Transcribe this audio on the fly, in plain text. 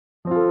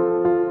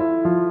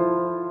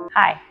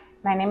Hi,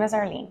 my name is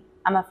Arlene.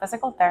 I'm a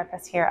physical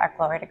therapist here at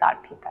Glory to God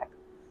PPEC.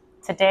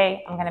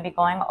 Today, I'm going to be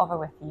going over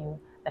with you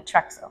the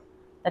Trexo.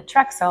 The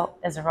Trexo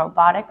is a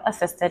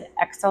robotic-assisted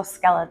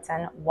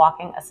exoskeleton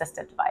walking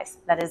assisted device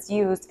that is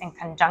used in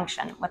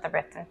conjunction with a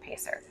written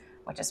pacer,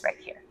 which is right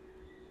here.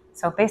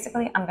 So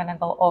basically, I'm going to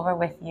go over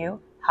with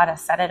you how to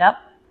set it up,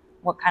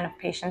 what kind of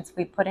patients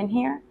we put in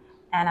here,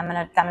 and I'm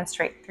going to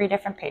demonstrate 3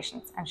 different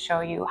patients and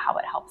show you how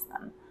it helps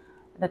them.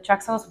 The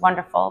Trexo is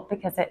wonderful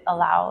because it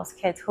allows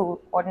kids who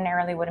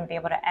ordinarily wouldn't be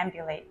able to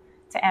ambulate,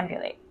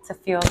 to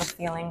feel the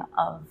feeling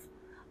of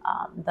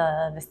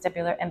the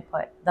vestibular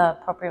input, the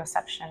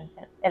proprioception.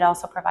 It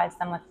also provides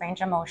them with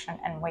range of motion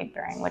and weight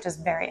bearing, which is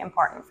very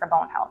important for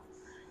bone health.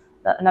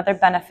 Another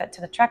benefit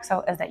to the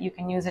Trexo is that you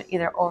can use it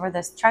either over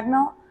this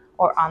treadmill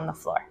or on the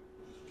floor.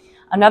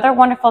 Another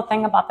wonderful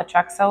thing about the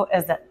Trexo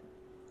is that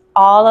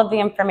all of the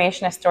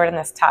information is stored in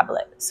this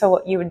tablet. So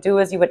what you would do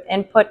is you would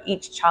input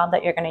each child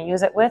that you're going to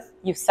use it with.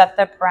 You set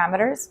their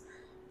parameters.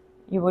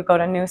 You would go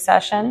to new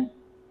session.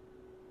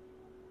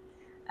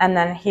 And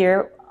then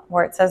here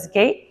where it says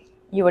gait,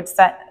 you would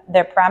set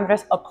their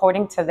parameters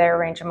according to their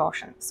range of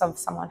motion. So if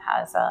someone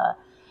has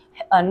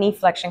a knee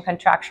flexion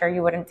contracture,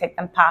 you wouldn't take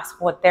them past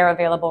what their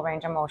available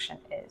range of motion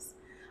is.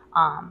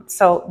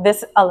 So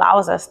this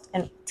allows us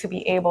to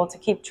be able to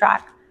keep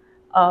track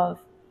of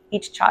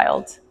each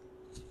child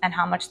and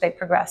how much they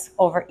progress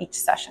over each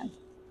session.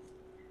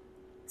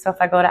 So if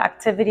I go to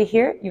activity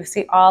here, you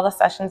see all the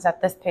sessions that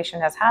this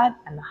patient has had,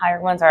 and the higher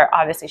ones are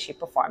obviously she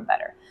performed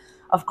better.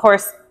 Of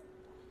course,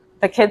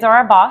 the kids are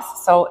our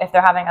boss, so if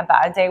they're having a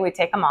bad day, we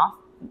take them off.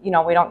 You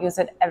know, we don't use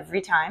it every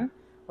time.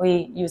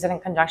 We use it in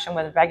conjunction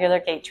with regular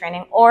gait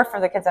training, or for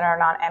the kids that are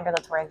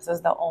non-ambulatory, this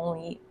is the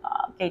only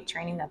gait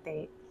training that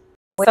they...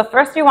 So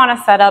first you want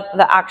to set up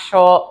the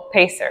actual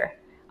pacer.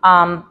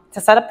 To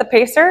set up the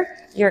pacer,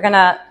 you're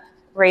gonna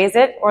raise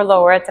it or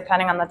lower it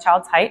depending on the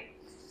child's height.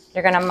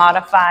 You're going to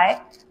modify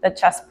the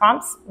chest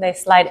prompts. They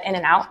slide in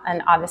and out,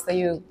 and obviously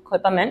you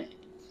clip them in.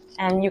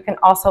 And you can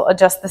also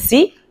adjust the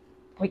seat.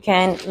 We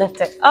can lift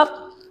it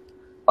up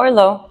or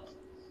low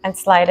and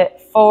slide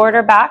it forward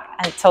or back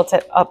and tilt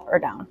it up or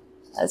down,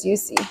 as you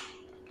see.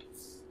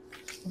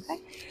 Okay.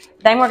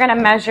 Then we're going to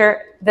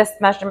measure this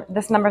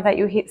number that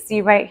you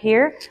see right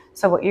here.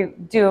 So what you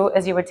do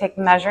is you would take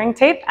measuring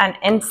tape, and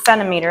in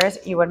centimeters,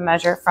 you would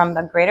measure from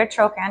the greater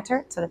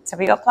trochanter to the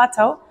tibial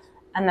plateau,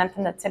 and then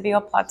from the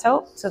tibial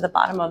plateau to the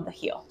bottom of the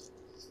heel.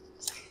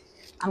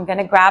 I'm going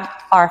to grab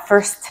our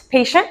first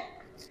patient.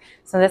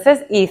 So this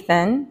is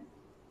Ethan.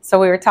 So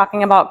we were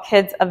talking about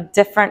kids of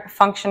different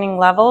functioning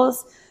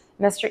levels.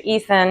 Mr.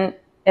 Ethan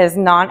is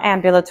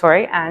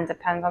non-ambulatory and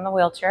depends on the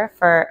wheelchair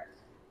for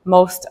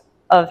most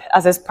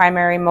as his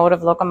primary mode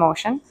of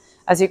locomotion.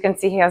 As you can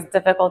see, he has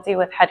difficulty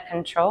with head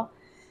control.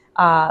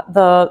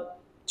 The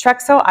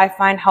Trexo, I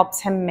find,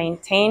 helps him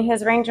maintain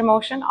his range of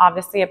motion.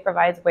 Obviously, it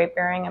provides weight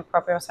bearing and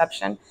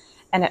proprioception,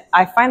 and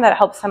I find that it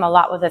helps him a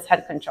lot with his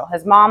head control.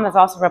 His mom has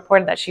also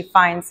reported that she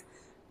finds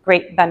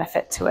great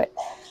benefit to it.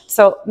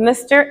 So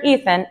Mr.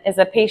 Ethan is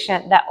a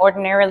patient that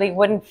ordinarily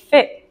wouldn't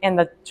fit in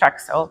the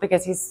Trexo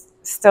because he's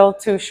still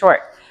too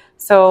short.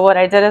 So what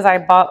I did is I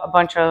bought a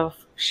bunch of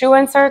shoe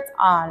inserts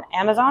on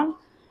Amazon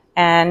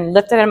and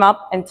lifted him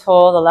up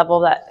until the level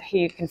that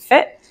he can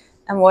fit.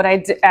 And what I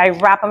do, I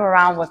wrap him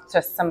around with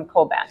just some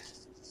Coban.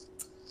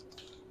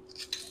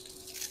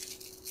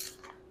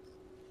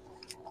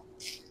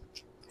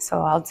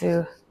 So I'll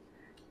do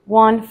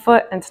 1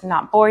 foot, and to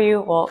not bore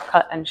you, we'll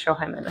cut and show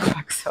him in the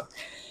Trexo.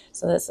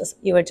 So this is,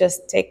 you would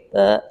just take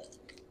the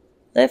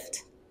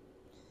lift,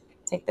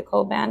 take the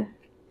Coban,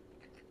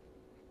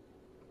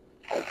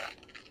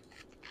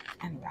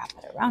 and wrap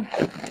it around.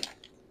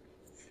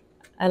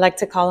 I like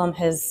to call them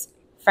his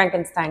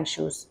Frankenstein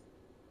shoes.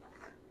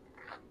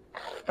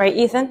 Right,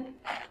 Ethan?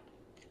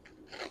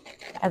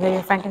 Are they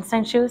your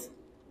Frankenstein shoes?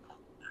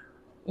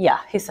 Yeah,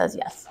 he says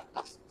yes.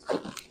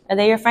 Are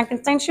they your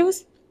Frankenstein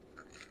shoes?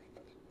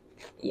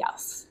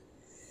 Yes.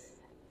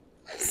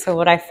 So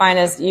what I find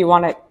is you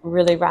want to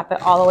really wrap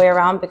it all the way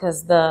around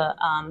because the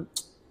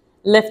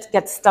lift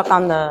gets stuck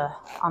on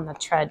the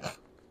tread.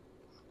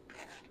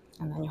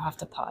 And then you have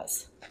to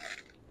pause.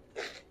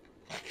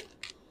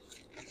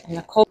 And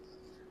the cold.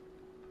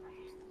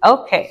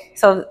 Okay,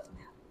 so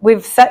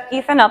we've set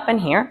Ethan up in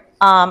here.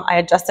 I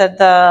adjusted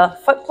the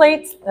foot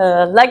plates,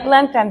 the leg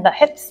length, and the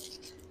hips.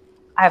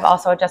 I've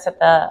also adjusted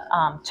the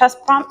chest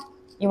prompt.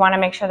 You want to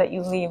make sure that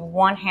you leave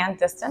 1 hand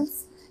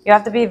distance. You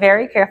have to be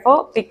very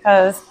careful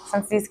because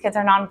since these kids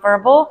are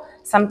nonverbal,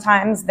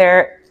 sometimes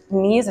their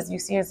knees, as you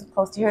see as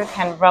close to here,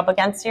 can rub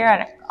against here,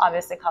 and it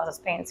obviously causes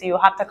pain. So you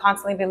have to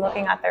constantly be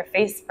looking at their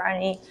face for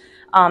any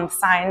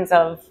signs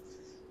of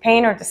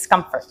pain or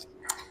discomfort.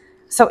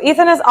 So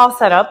Ethan is all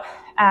set up,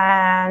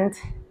 and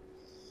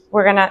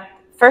we're gonna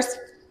first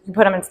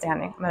put him in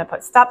standing. I'm gonna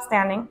put stop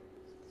standing,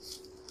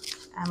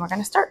 and we're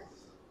gonna start.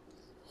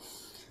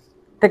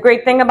 The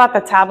great thing about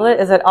the tablet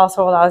is it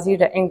also allows you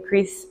to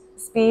increase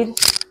speed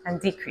and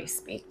decrease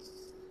speed.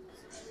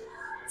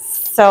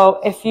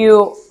 So if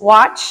you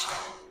watch,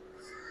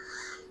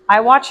 I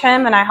watch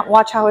him and I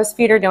watch how his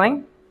feet are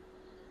doing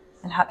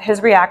and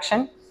his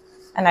reaction,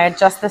 and I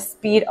adjust the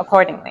speed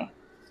accordingly.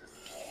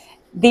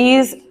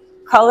 These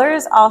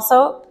colors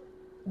also,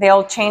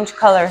 they'll change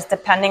colors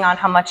depending on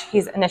how much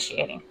he's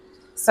initiating.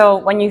 So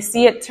when you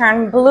see it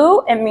turn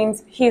blue, it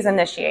means he's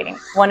initiating.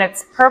 When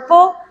it's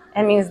purple,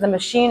 it means the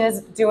machine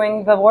is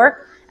doing the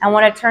work. And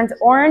when it turns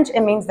orange,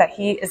 it means that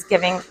he is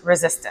giving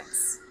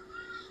resistance.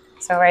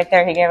 So right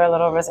there, he gave a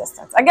little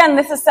resistance. Again,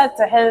 this is set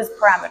to his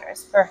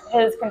parameters for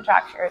his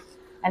contractures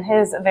and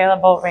his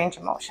available range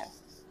of motion.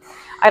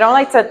 I don't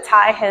like to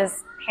tie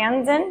his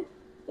hands in.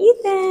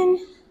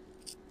 Ethan,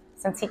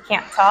 since he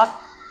can't talk.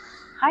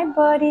 Hi,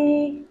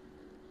 buddy.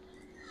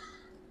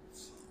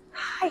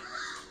 Hi.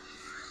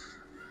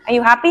 Are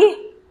you happy?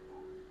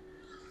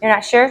 You're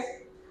not sure?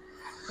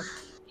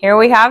 Here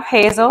we have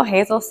Hazel.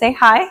 Hazel, say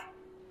hi.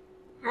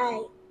 Hi.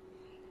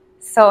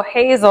 So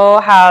Hazel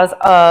has,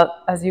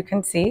 as you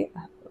can see,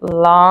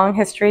 long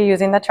history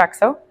using the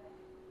Trexo.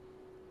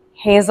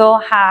 Hazel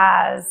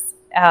has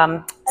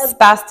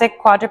spastic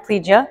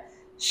quadriplegia.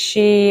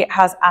 She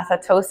has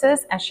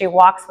athetosis, and she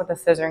walks with a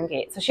scissoring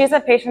gait. So she's a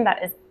patient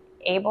that is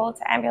able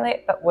to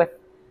ambulate, but with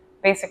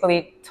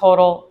basically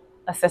total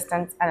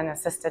assistance and an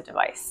assisted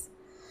device.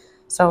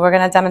 So we're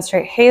going to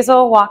demonstrate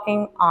Hazel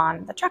walking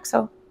on the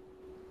Trexo.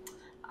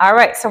 All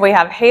right, so we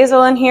have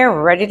Hazel in here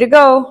ready to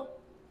go.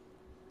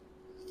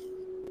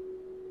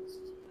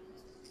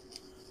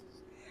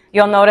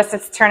 You'll notice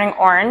it's turning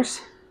orange.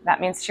 That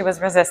means she was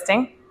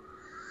resisting.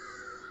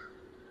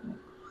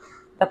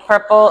 The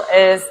purple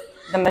is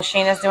the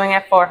machine is doing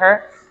it for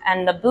her,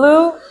 and the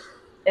blue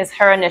is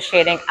her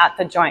initiating at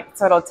the joint.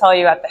 So it'll tell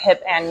you at the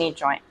hip and knee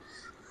joint.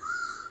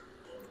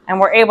 And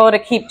we're able to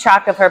keep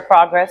track of her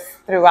progress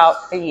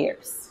throughout the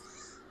years.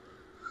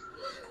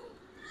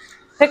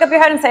 Pick up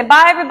your head and say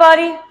bye,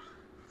 everybody.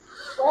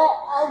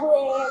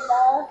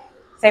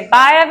 Say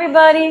bye,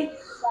 everybody.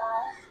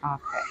 Bye.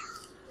 Okay.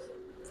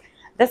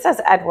 This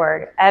is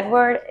Edward.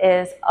 Edward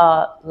is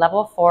a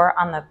level 4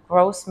 on the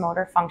gross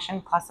motor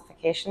function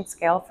classification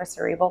scale for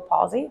cerebral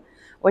palsy,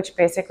 which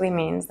basically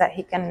means that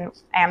he can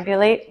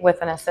ambulate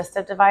with an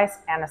assistive device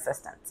and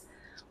assistance.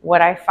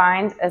 What I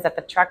find is that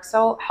the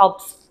Trexo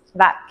helps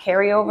that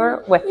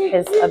carryover with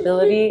his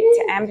ability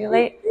to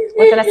ambulate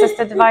with an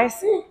assisted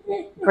device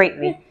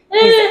greatly.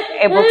 He's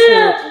able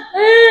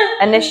to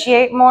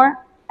initiate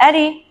more.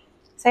 Eddie,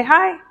 say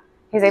hi.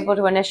 He's able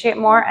to initiate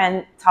more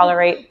and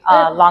tolerate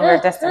longer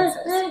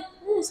distances.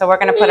 So we're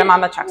going to put him on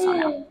the Trexo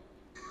now.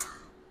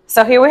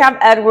 So here we have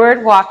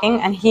Edward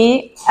walking, and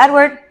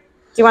Edward,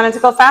 do you want him to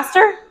go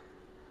faster?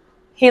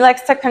 He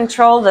likes to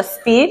control the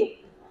speed,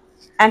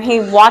 and he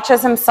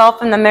watches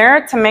himself in the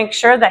mirror to make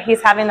sure that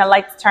he's having the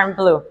lights turn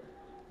blue.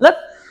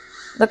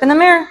 Look in the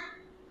mirror.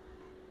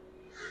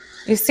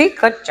 You see?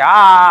 Good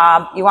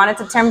job. You want it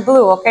to turn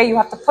blue, okay? You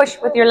have to push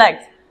with your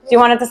legs. Do you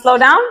want it to slow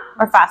down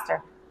or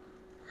faster?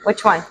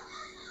 Which one?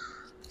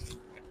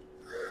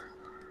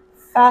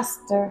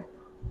 Faster.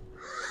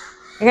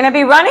 You're going to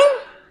be running?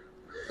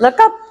 Look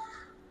up.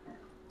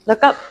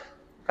 Look up.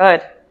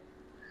 Good.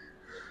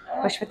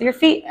 Push with your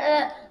feet.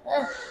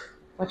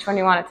 Which one do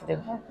you want it to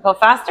do? Go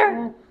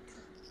faster?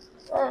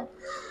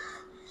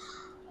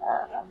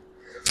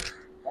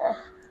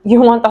 You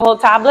want the whole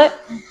tablet?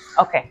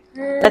 Okay.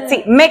 Let's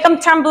see. Make them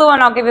turn blue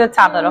and I'll give you the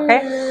tablet,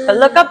 okay? But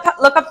look up top.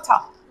 Look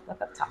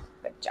up top.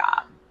 Good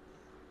job.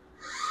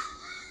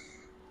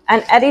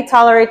 And Eddie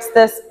tolerates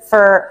this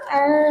for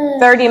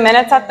 30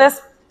 minutes at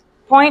this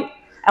point,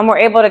 and we're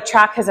able to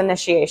track his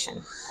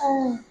initiation.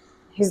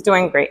 He's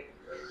doing great.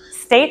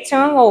 Stay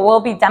tuned. We'll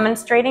be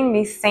demonstrating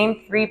these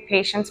same 3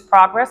 patients'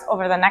 progress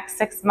over the next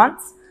 6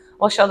 months.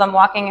 We'll show them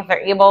walking if they're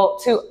able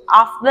to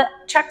off the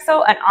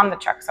Trexo and on the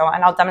Trexo,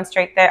 and I'll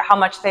demonstrate how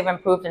much they've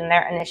improved in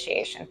their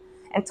initiation.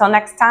 Until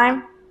next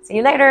time, see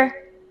you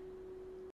later.